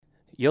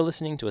You're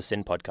listening to a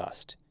SYN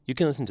podcast. You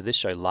can listen to this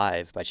show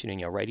live by tuning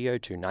your radio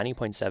to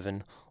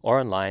 90.7 or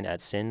online at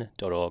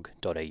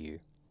syn.org.au.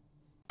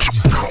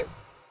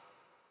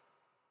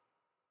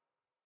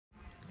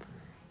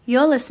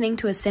 You're listening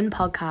to a SYN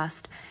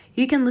podcast.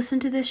 You can listen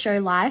to this show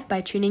live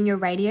by tuning your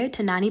radio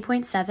to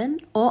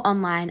 90.7 or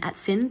online at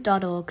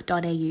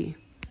syn.org.au.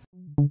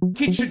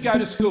 Kids should go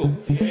to school.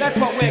 That's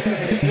what we're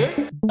committed to.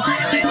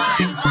 What do we want?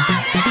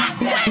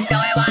 When do we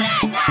want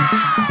it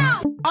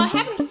now? I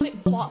haven't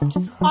flip-flopped.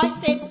 I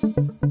said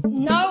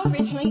no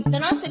originally,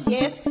 then I said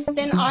yes,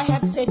 then I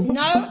have said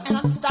no, and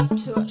I've stuck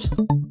to it.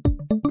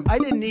 I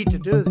didn't need to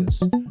do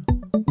this.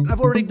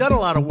 I've already done a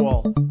lot of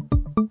wall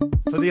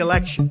for the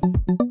election.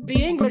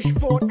 The English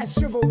fought a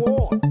civil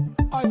war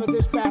over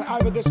this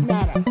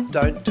matter.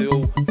 Don't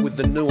deal with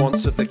the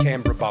nuance of the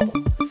Canberra bubble.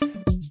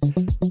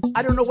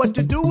 I don't know what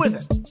to do with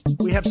it.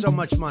 We have so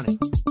much money.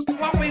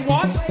 What we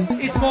want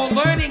is more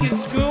learning in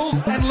schools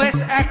and less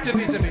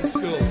activism in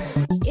schools.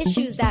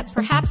 Issues that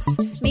perhaps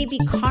may be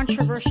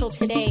controversial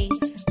today,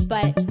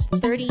 but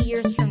 30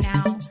 years from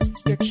now,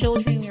 your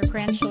children, your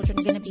grandchildren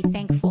are going to be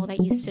thankful that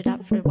you stood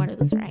up for what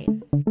was right.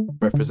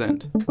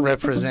 Represent.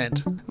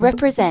 Represent.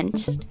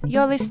 Represent.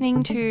 You're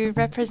listening to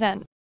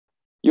Represent.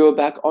 You're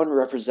back on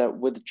Represent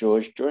with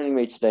George. Joining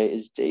me today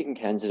is Deakin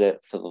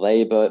candidate for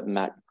Labor,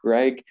 Matt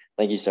Gregg.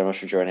 Thank you so much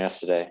for joining us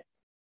today.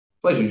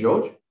 Pleasure,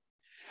 George.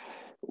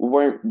 We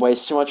won't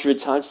waste too much of your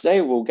time today.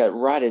 We'll get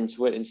right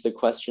into the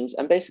questions.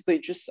 And basically,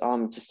 just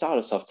to start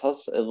us off, tell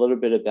us a little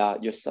bit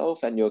about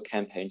yourself and your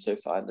campaign so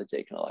far in the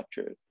Deakin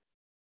electorate.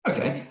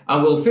 Okay.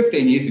 Well,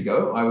 15 years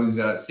ago, I was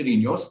sitting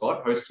in your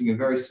spot hosting a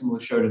very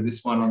similar show to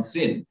this one on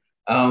SYN.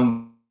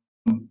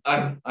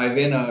 I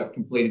then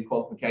completed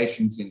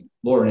qualifications in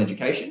law and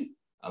education,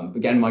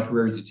 began my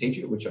career as a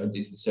teacher, which I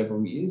did for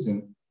several years,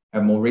 and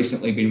have more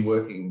recently been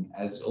working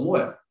as a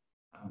lawyer,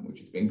 which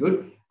has been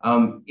good.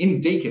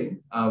 In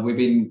Deakin, we've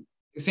been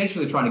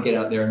essentially trying to get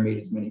out there and meet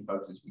as many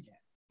folks as we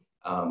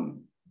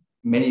can.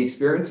 Many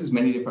experiences,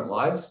 many different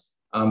lives,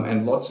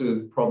 and lots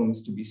of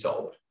problems to be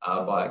solved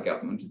by a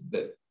government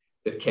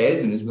that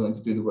cares and is willing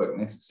to do the work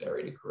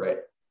necessary to create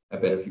a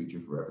better future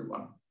for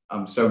everyone.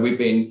 So we've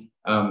been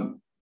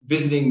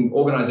visiting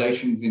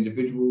organisations,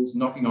 individuals,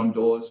 knocking on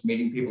doors,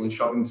 meeting people in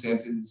shopping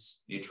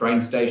centres, near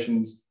train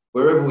stations,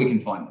 wherever we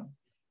can find them.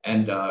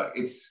 And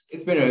it's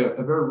been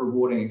a very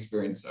rewarding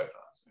experience so far.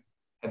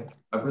 So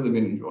I've really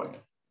been enjoying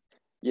it.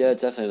 Yeah,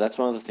 definitely. That's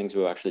one of the things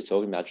we were actually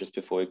talking about just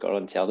before we got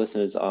on to our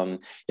listeners.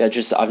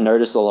 I've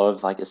noticed a lot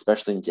of,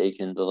 especially in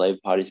Deakin, the Labor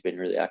Party's been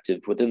really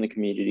active within the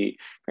community,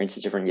 going to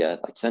different,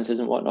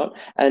 centres and whatnot.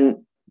 And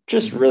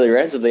just really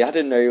randomly, I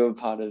didn't know you were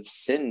part of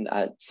SYN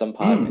at some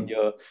part in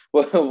your...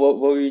 What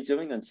were you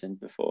doing on SYN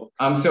before?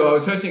 So I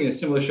was hosting a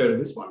similar show to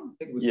this one. I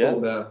think it was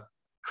called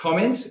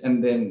Comment,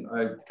 and then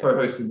I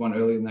co-hosted one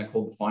earlier than that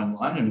called The Fine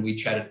Line, and we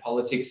chatted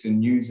politics and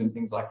news and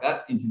things like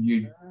that,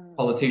 interviewed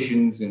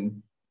politicians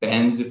and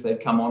bands if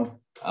they'd come on,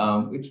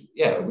 which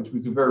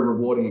was a very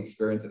rewarding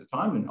experience at the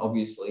time, and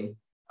obviously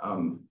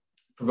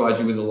provides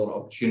you with a lot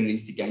of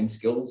opportunities to gain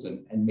skills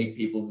and meet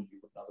people that you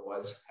wouldn't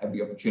otherwise have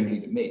the opportunity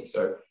to meet.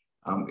 So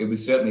it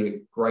was certainly a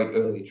great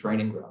early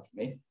training ground for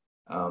me,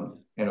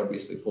 and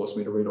obviously forced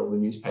me to read all the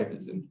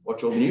newspapers and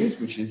watch all the news,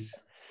 which is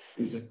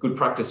a good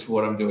practice for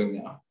what I'm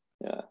doing now.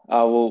 Yeah.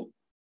 Well,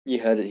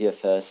 you heard it here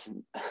first.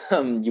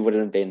 You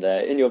wouldn't have been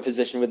there in your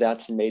position without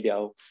some media.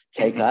 I'll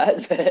take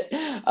that.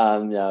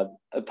 But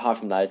apart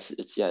from that,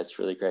 it's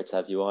really great to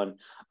have you on.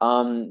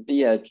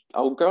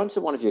 I'll go on to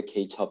one of your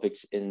key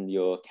topics in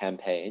your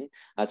campaign.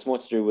 It's more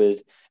to do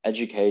with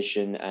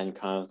education and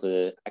kind of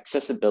the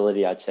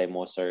accessibility, I'd say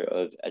more so,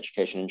 of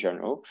education in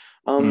general.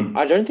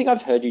 I don't think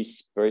I've heard you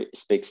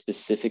speak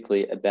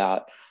specifically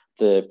about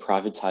the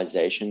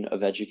privatisation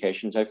of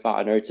education so far.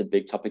 I know it's a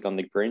big topic on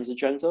the Greens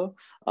agenda,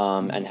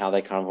 and how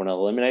they kind of want to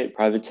eliminate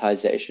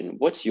privatisation.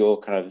 What's your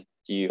kind of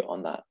view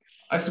on that?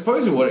 I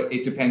suppose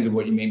it depends on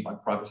what you mean by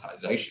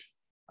privatisation.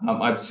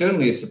 I'm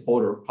certainly a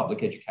supporter of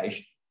public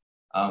education,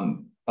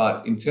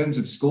 but in terms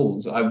of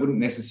schools, I wouldn't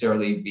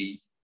necessarily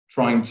be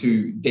trying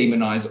to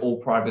demonise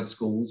all private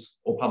schools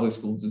or public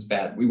schools as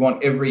bad. We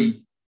want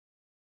every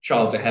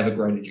child to have a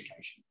great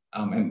education,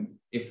 and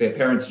if their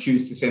parents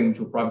choose to send them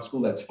to a private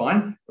school, that's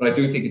fine. But I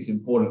do think it's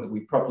important that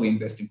we properly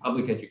invest in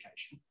public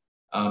education,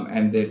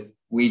 and that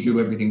we do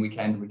everything we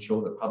can to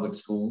ensure that public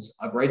schools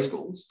are great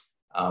schools.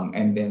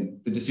 And then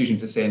the decision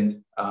to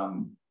send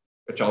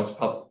a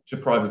child to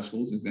private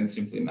schools is then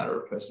simply a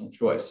matter of personal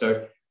choice.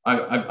 So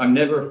I'm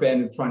never a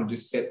fan of trying to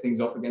just set things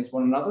off against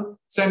one another.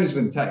 Same as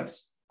with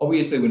TAFEs.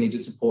 Obviously, we need to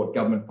support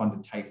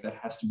government-funded TAFE. That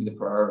has to be the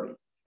priority.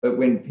 But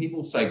when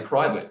people say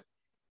private,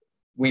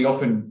 we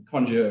often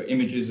conjure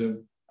images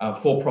of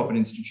for-profit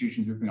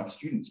institutions ripping off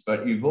students,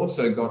 but you've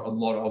also got a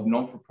lot of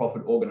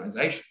non-for-profit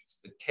organisations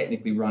that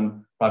technically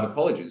run private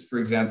colleges. For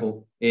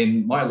example,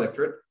 in my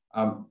electorate,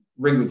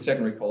 Ringwood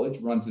Secondary College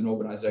runs an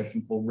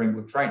organisation called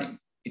Ringwood Training.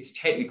 It's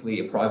technically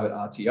a private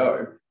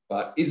RTO,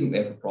 but isn't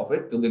there for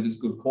profit, delivers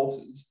good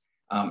courses,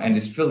 and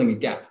is filling a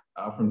gap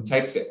from the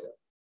TAFE sector.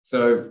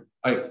 So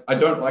I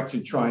don't like to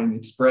try and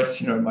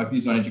express, my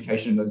views on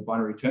education in those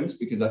binary terms,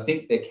 because I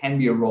think there can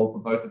be a role for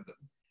both of them.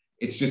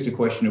 It's just a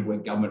question of where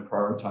government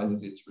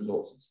prioritizes its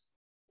resources.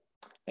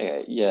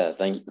 Okay, yeah,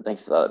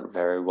 thanks for that.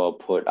 Very well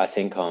put. I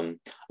think a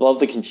lot of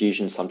the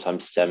confusion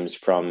sometimes stems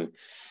from,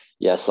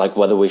 yes, like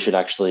whether we should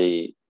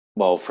actually,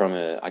 well, from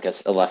a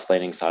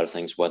left-leaning side of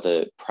things,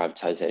 whether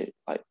privatize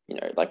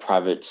like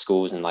private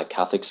schools and like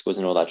Catholic schools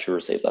and all that should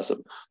receive less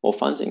of more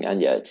funding.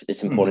 And yeah,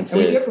 it's important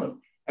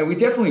we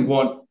definitely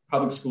want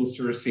public schools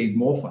to receive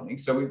more funding.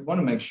 So we want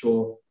to make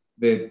sure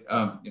that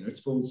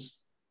schools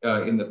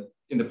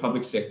in the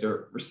public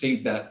sector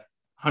receive that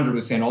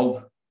 100%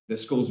 of the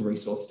school's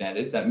resource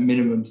standard, that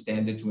minimum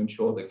standard to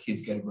ensure that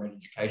kids get a great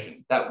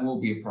education. That will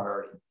be a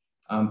priority.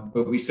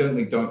 But we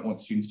certainly don't want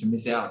students to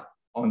miss out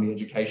on the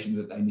education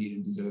that they need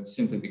and deserve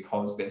simply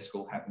because their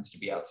school happens to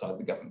be outside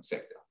the government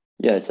sector.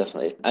 Yeah,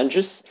 definitely. And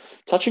just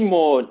touching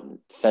more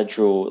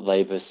federal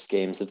Labor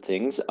schemes of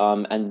things,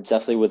 and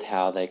definitely with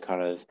how they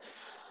kind of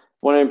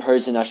want to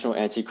impose a National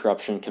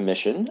Anti-Corruption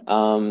Commission.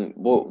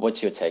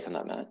 What's your take on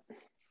that, Matt?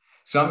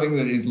 Something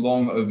that is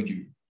long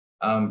overdue.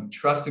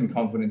 Trust and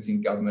confidence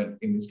in government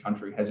in this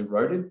country has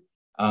eroded.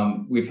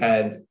 We've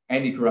had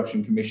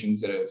anti-corruption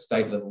commissions at a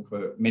state level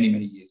for many,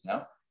 many years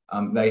now.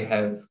 They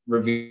have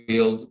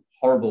revealed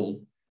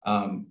horrible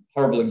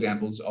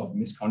examples of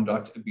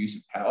misconduct, abuse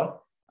of power.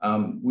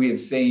 We have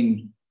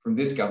seen from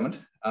this government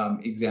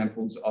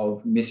examples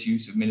of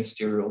misuse of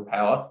ministerial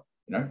power,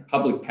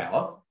 public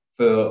power,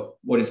 for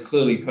what is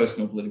clearly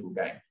personal political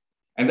gain.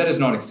 And that is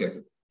not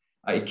acceptable.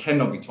 It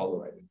cannot be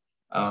tolerated.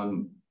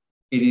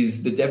 It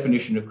is the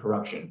definition of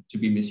corruption to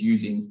be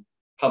misusing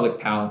public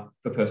power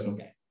for personal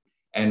gain.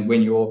 And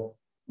when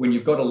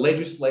you've got a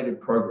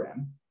legislative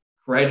program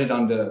created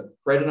under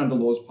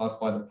laws passed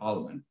by the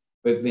Parliament,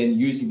 but then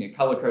using a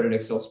color-coded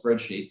Excel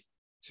spreadsheet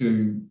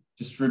to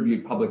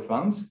distribute public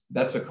funds,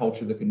 that's a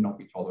culture that cannot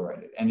be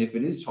tolerated. And if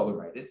it is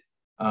tolerated,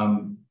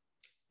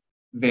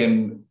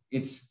 then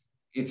it's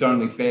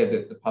only fair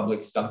that the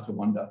public start to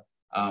wonder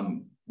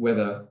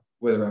whether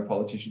our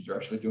politicians are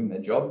actually doing their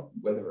job,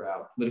 whether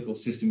our political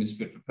system is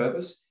fit for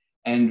purpose,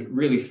 and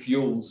really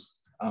fuels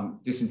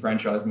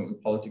disenfranchisement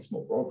with politics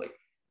more broadly.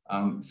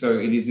 So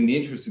it is in the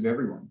interest of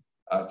everyone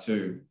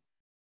to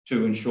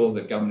ensure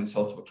that government is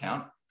held to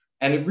account.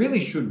 And it really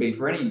should be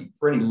for any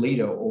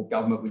leader or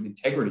government with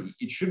integrity,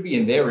 it should be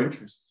in their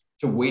interest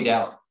to weed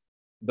out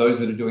those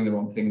that are doing the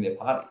wrong thing in their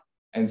party.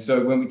 And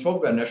so when we talk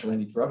about National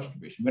Anti-Corruption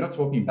Commission, we're not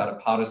talking about a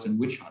partisan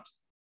witch hunt.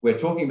 We're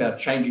talking about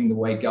changing the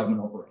way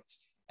government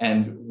operates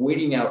and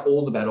weeding out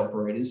all the bad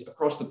operators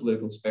across the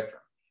political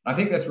spectrum. I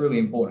think that's really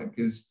important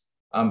because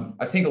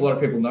I think a lot of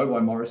people know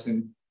why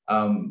Morrison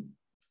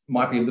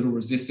might be a little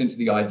resistant to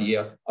the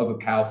idea of a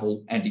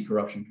powerful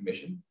anti-corruption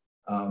commission.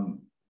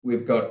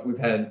 We've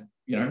had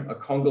a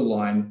conga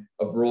line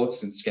of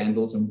rorts and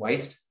scandals and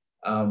waste,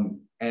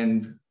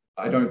 and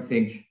I don't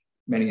think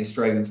many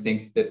Australians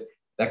think that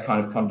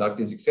kind of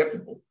conduct is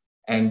acceptable.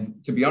 And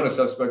to be honest,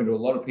 I've spoken to a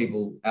lot of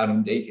people out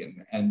in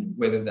Deakin, and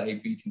whether they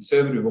be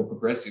conservative or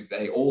progressive,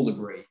 they all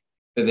agree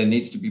that there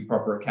needs to be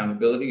proper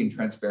accountability and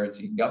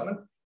transparency in government,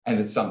 and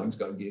that something's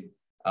got to give.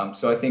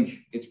 So I think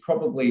it's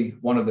probably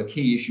one of the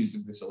key issues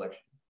of this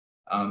election,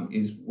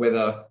 is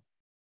whether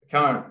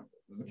the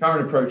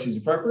current approach is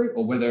appropriate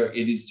or whether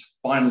it is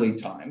finally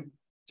time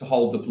to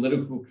hold the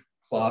political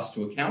class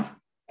to account,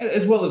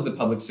 as well as the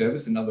public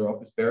service and other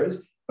office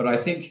bearers. But I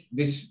think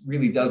this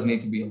really does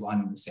need to be a line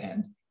in the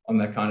sand on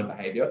that kind of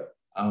behaviour.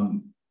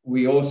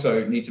 We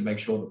also need to make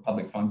sure that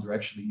public funds are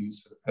actually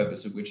used for the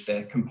purpose of which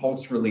they're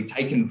compulsorily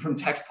taken from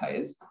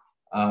taxpayers.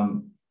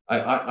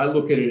 I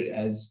look at it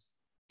as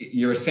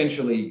you're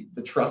essentially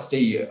the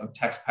trustee of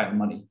taxpayer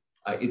money.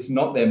 It's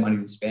not their money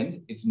to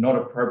spend. It's not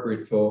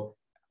appropriate for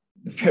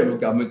the federal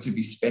government to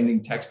be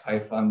spending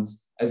taxpayer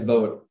funds as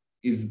though it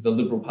is the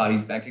Liberal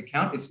Party's bank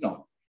account. It's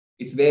not.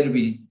 It's there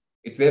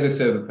to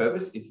serve a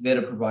purpose. It's there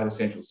to provide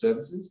essential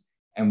services.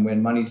 And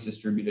when money is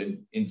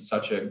distributed in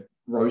such a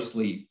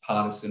grossly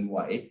partisan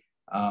way,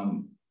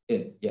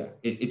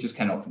 it just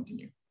cannot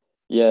continue.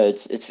 Yeah,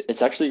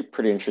 it's actually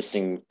pretty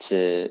interesting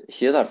to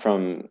hear that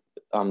from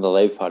the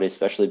Labor Party,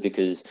 especially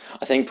because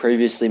I think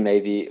previously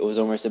maybe it was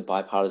almost a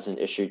bipartisan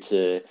issue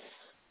to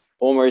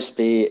almost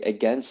be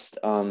against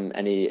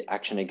any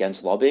action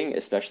against lobbying,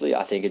 especially.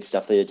 I think it's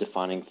definitely a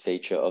defining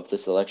feature of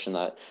this election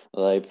that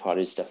the Labor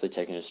Party is definitely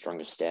taking a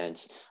stronger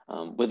stance.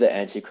 With the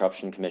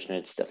Anti-Corruption Commission,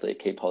 it's definitely a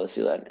key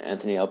policy that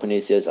Anthony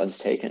Albanese has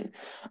undertaken.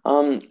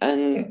 Well,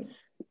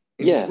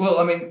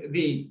 I mean,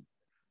 the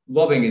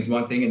lobbying is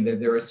one thing, and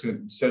there is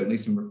certainly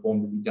some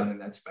reform to be done in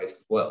that space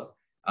as well.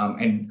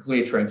 And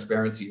clear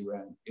transparency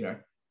around,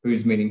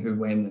 who's meeting who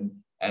when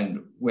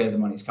and where the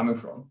money's coming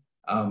from.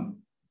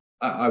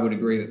 I would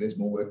agree that there's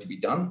more work to be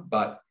done,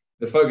 but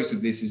the focus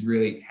of this is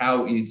really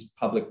how is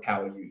public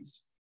power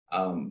used?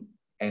 And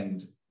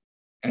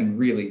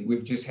really,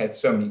 we've just had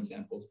so many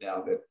examples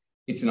now that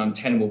it's an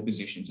untenable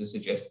position to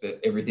suggest that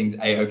everything's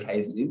A-OK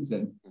as it is,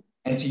 and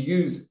to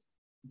use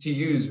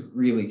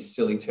really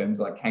silly terms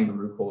like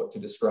kangaroo court to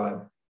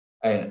describe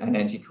an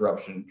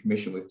anti-corruption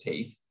commission with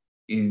teeth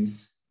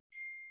is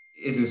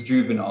as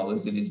juvenile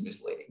as it is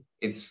misleading.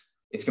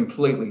 It's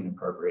completely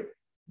inappropriate.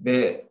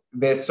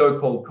 Their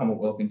so-called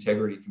Commonwealth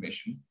Integrity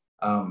Commission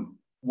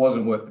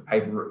wasn't worth the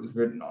paper it was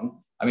written on.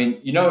 I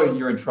mean,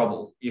 you're in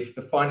trouble if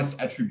the finest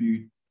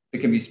attribute that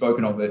can be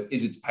spoken of it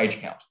is its page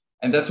count.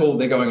 And that's all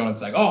they're going on and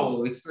saying, oh,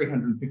 well, it's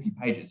 350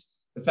 pages.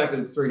 The fact that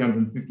it's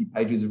 350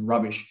 pages of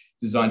rubbish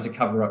designed to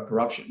cover up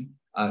corruption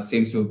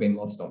seems to have been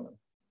lost on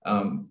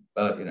them.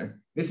 But,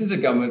 this is a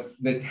government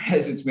that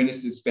has its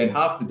ministers spend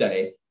half the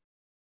day,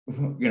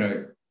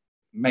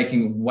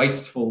 making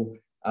wasteful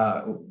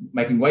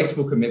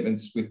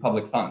commitments with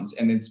public funds,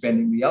 and then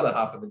spending the other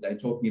half of the day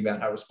talking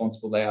about how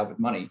responsible they are with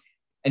money,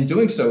 and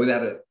doing so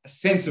without a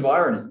sense of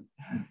irony.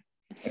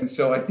 And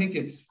so I think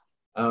it's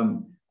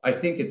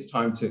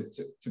time to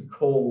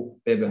call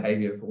their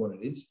behaviour for what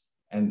it is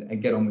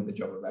and get on with the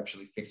job of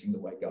actually fixing the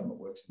way government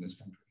works in this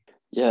country.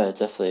 Yeah,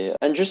 definitely.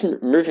 And just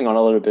moving on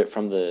a little bit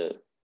from the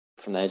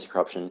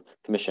Anti-Corruption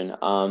Commission,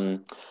 I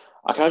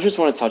just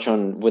want to touch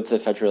on with the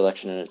federal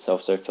election in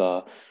itself so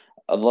far.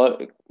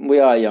 We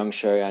are a young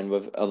show, and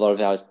a lot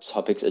of our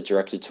topics are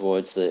directed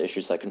towards the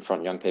issues that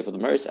confront young people the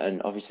most.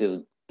 And obviously,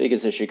 the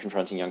biggest issue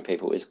confronting young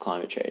people is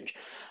climate change.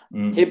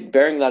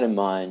 Bearing that in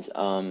mind,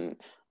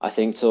 I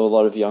think to a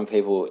lot of young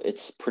people,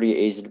 it's pretty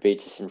easy to be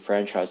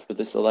disenfranchised with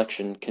this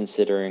election,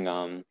 considering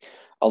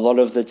a lot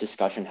of the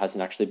discussion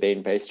hasn't actually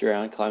been based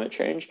around climate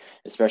change,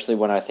 especially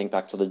when I think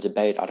back to the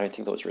debate. I don't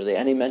think there was really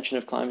any mention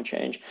of climate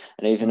change.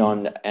 And even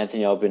on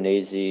Anthony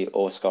Albanese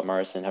or Scott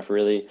Morrison have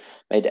really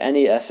made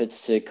any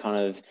efforts to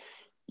kind of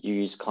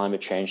use climate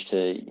change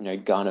to,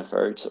 garner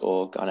votes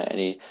or garner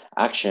any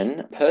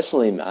action.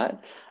 Personally,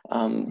 Matt,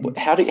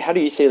 how do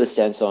you see the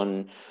stance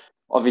on,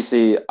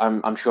 obviously,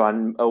 I'm sure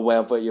I'm aware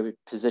of what your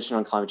position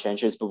on climate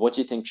change is, but what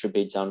do you think should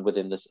be done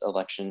within this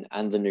election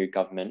and the new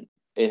government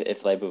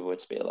if Labor were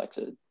to be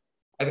elected?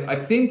 I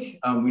think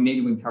we need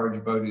to encourage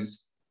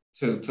voters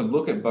to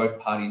look at both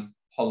parties'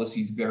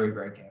 policies very,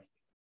 very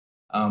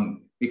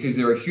carefully, because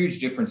there are huge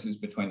differences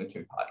between the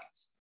two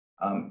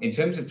parties. In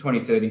terms of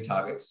 2030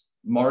 targets,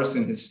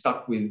 Morrison has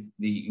stuck with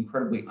the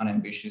incredibly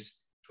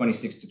unambitious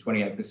 26 to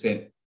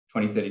 28%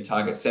 2030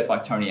 target set by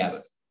Tony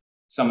Abbott,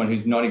 someone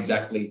who's not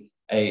exactly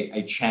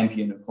a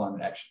champion of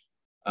climate action.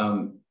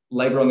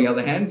 Labor, on the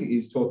other hand,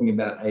 is talking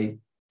about a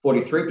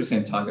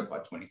 43% target by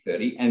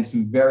 2030 and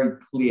some very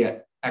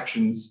clear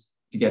actions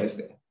to get us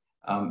there.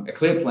 A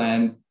clear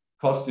plan,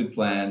 costed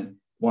plan,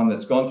 one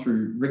that's gone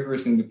through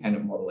rigorous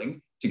independent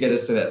modelling to get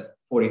us to that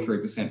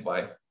 43%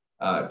 by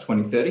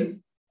 2030.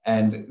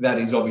 And that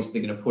is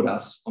obviously going to put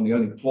us on the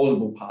only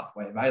plausible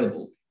pathway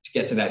available to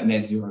get to that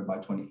net zero by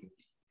 2050.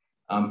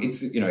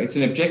 It's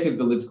an objective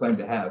the Libs claim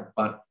to have,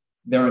 but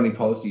their only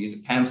policy is a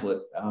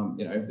pamphlet,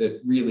 that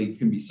really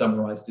can be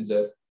summarised as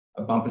a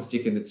bumper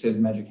sticker that says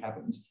magic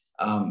happens.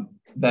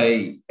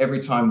 Every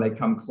time they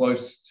come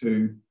close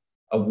to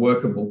a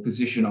workable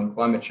position on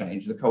climate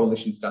change, the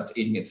coalition starts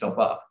eating itself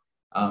up.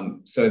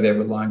 So they're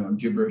relying on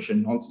gibberish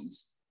and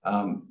nonsense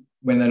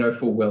when they know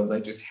full well they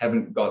just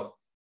haven't got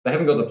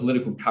the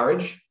political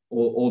courage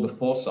or the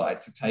foresight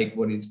to take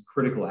what is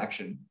critical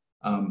action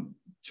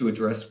to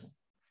address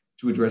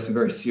a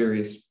very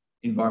serious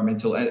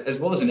environmental as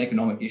well as an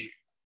economic issue.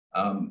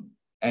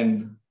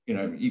 And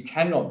you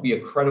cannot be a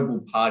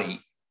credible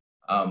party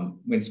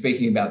when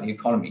speaking about the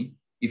economy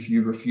if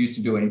you refuse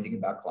to do anything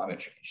about climate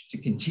change. To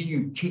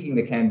continue kicking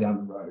the can down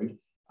the road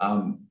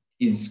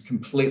is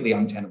completely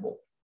untenable.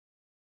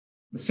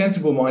 The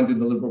sensible minds in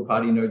the Liberal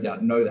Party no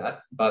doubt know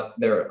that, but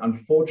there are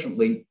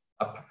unfortunately,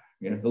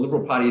 the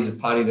Liberal Party is a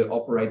party that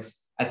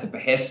operates at the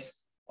behest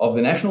of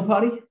the National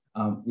Party,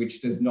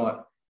 which does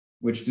not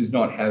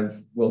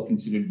have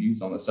well-considered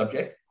views on the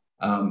subject.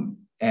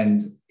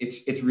 And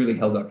it's really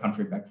held our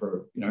country back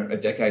for a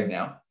decade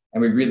now,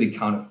 and we really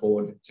can't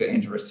afford to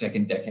enter a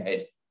second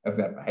decade of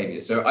that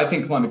behaviour. So I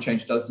think climate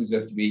change does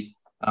deserve to be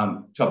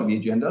top of the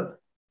agenda.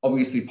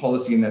 Obviously,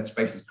 policy in that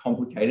space is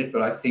complicated,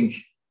 but I think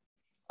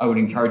I would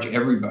encourage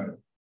every voter.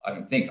 I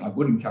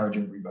would encourage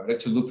every voter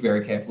to look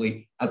very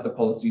carefully at the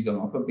policies on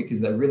offer, because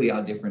they really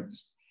are different.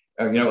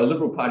 A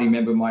Liberal Party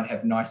member might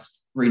have nice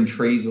green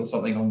trees or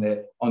something on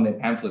their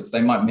pamphlets.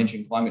 They might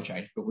mention climate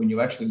change, but when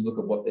you actually look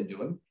at what they're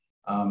doing,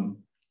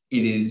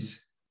 it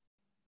is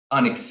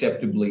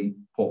unacceptably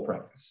poor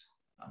practice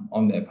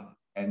on their part.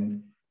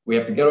 And we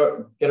have to get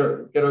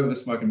over the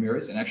smoke and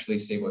mirrors and actually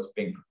see what's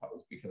being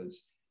proposed,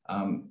 because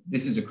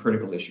this is a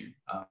critical issue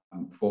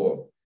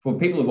for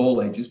people of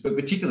all ages, but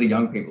particularly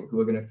young people who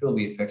are going to feel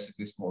the effects of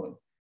this more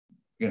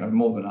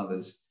than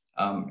others.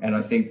 And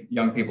I think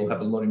young people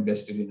have a lot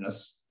invested in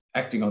us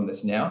acting on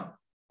this now.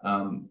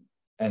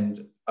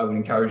 And I would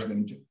encourage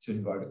them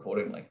to vote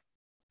accordingly.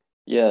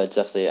 Yeah,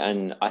 definitely.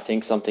 And I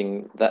think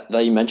something that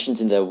you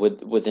mentioned in there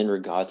within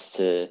regards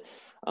to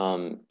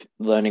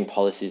learning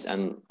policies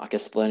and I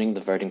guess learning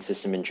the voting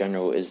system in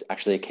general is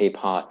actually a key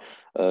part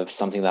of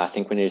something that I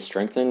think we need to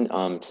strengthen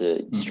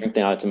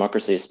strengthen our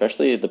democracy,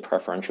 especially the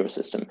preferential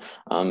system.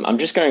 I'm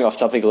just going off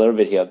topic a little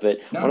bit here,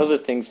 but one of the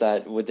things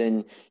that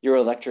within your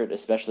electorate,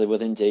 especially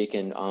within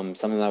Deakin,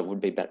 something that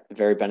would be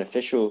very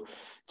beneficial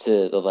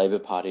to the Labor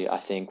Party, I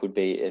think, would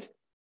be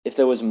if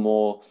there was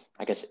more,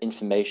 I guess,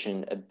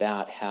 information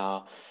about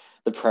how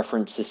the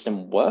preference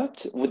system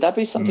worked. Would that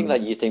be something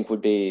that you think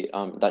would be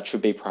that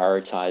should be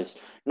prioritized,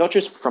 not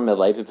just from a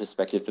Labor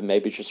perspective, but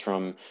maybe just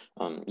from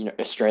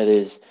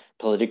Australia's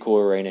political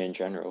arena in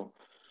general?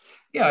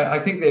 Yeah, I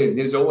think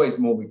there's always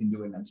more we can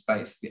do in that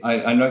space.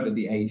 I know that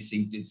the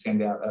AEC did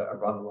send out a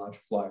rather large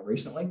flyer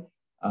recently.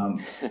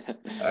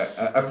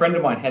 A friend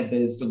of mine had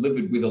theirs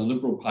delivered with a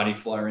Liberal Party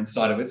flyer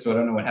inside of it, so I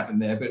don't know what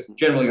happened there. But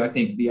generally, I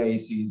think the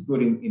AEC is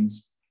good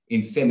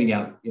in sending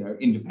out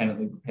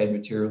independently prepared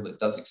material that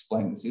does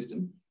explain the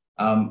system.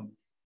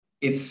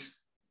 It's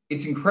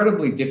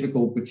incredibly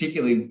difficult,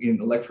 particularly in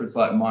electorates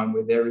like mine,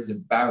 where there is a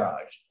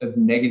barrage of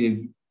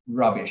negative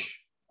rubbish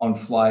on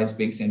flyers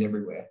being sent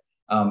everywhere,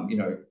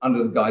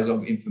 under the guise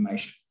of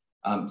information.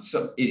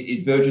 So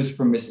it verges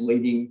from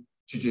misleading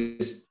to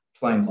just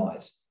plain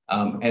lies.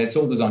 And it's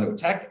all designed to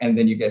attack. And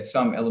then you get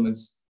some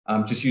elements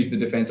just use the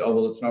defense, oh,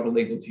 well, it's not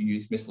illegal to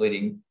use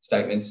misleading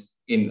statements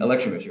in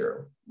election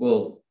material.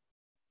 Well,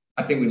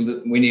 I think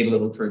we need a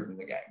little truth in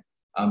the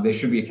game. There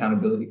should be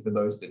accountability for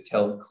those that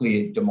tell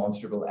clear,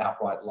 demonstrable,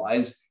 outright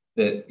lies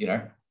that,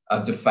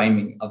 are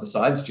defaming other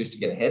sides just to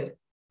get ahead.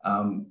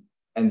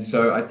 And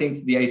so I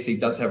think the AEC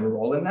does have a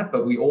role in that,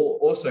 but we all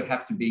also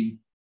have to be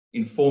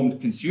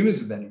informed consumers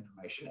of that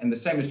information. And the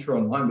same is true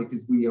online, because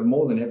we are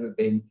more than ever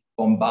being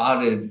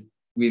bombarded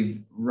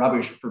with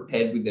rubbish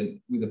prepared with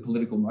a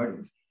political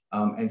motive.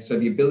 And so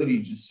the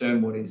ability to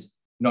discern what is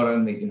not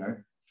only,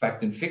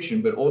 fact and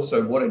fiction, but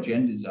also what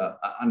agendas are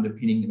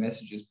underpinning the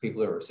messages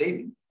people are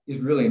receiving is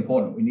really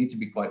important. We need to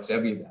be quite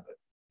savvy about it.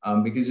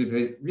 Because if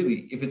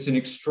it's an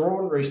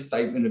extraordinary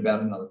statement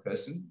about another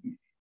person,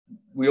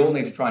 we all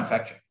need to try and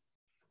fact check.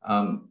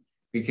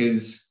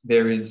 Because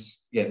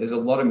there's a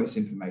lot of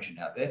misinformation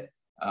out there,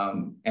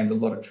 and a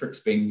lot of tricks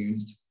being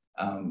used,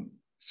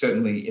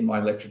 certainly in my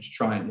lecture, to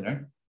try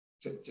and,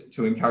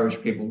 to encourage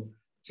people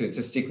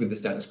to stick with the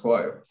status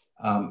quo.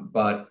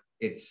 But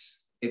it's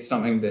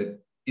something that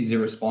is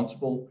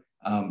irresponsible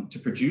to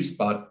produce,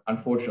 but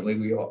unfortunately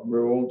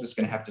we're all just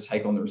going to have to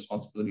take on the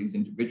responsibility as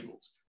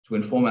individuals to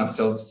inform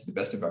ourselves to the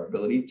best of our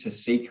ability, to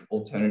seek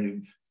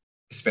alternative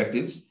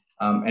perspectives,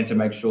 and to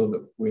make sure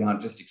that we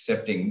aren't just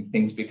accepting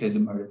things because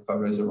emotive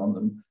photos are on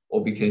them,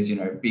 or because,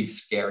 big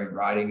scary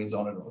writing is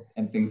on it,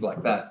 and things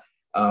like that.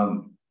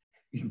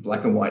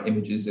 Black and white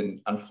images and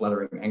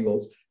unflattering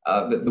angles,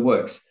 the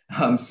works.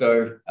 And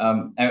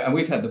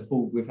we've had the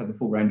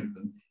full range of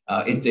them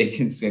in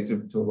Deakin, sent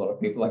to a lot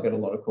of people. I get a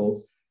lot of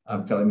calls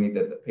telling me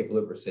that people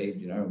have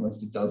received,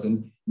 almost a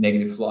dozen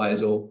negative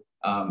flyers, all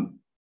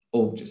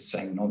just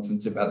saying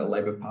nonsense about the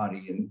Labor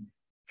Party and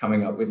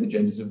coming up with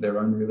agendas of their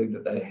own, really,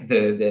 that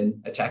they're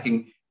then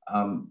attacking,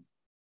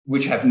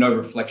 which have no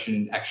reflection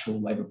in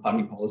actual Labor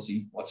Party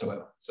policy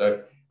whatsoever.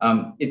 So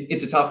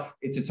it's a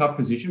tough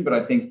position, but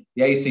I think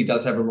the AEC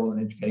does have a role in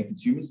educating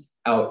consumers.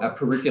 Our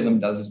curriculum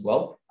does as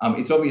well.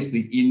 It's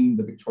obviously in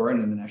the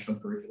Victorian and the national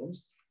curriculums,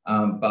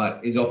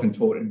 but is often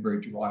taught in a very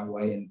dry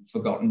way and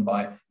forgotten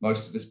by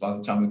most of us by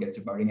the time we get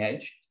to voting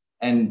age.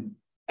 And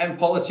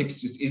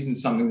politics just isn't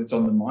something that's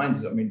on the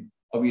minds. I mean,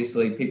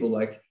 obviously people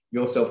like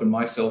yourself and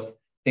myself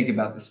think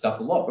about this stuff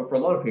a lot, but for a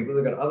lot of people,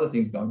 they've got other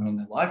things going on in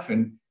their life,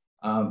 and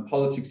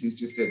politics is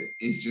just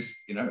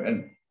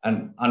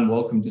an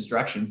unwelcome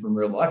distraction from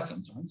real life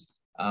sometimes.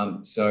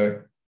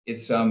 So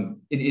it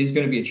is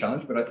going to be a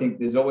challenge, but I think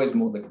there's always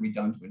more that can be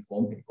done to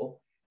inform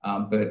people.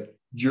 But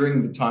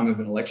during the time of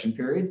an election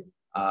period,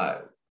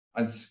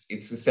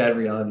 it's a sad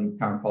reality of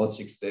current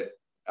politics that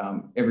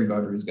every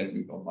voter is going to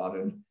be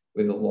bombarded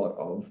with a lot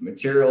of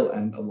material,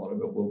 and a lot of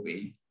it will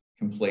be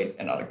complete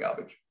and utter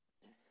garbage.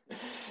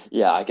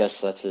 Yeah, I guess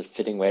that's a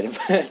fitting way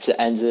to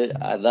end it.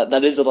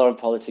 That is a lot of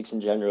politics in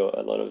general,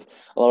 a lot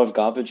of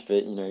garbage,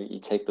 but you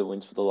take the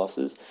wins with the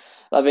losses.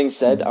 That being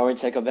said, I won't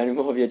take up any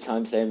more of your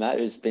time today, Matt.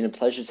 It's been a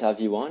pleasure to have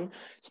you on.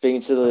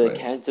 Speaking to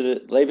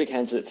the Labor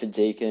candidate for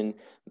Deakin,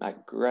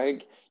 Matt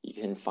Gregg. You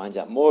can find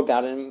out more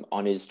about him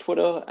on his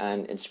Twitter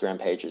and Instagram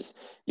pages.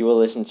 You will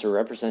listen to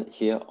Represent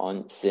here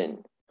on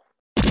SYN.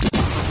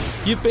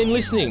 You've been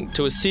listening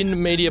to a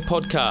SYN Media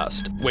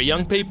podcast, where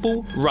young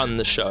people run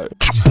the show.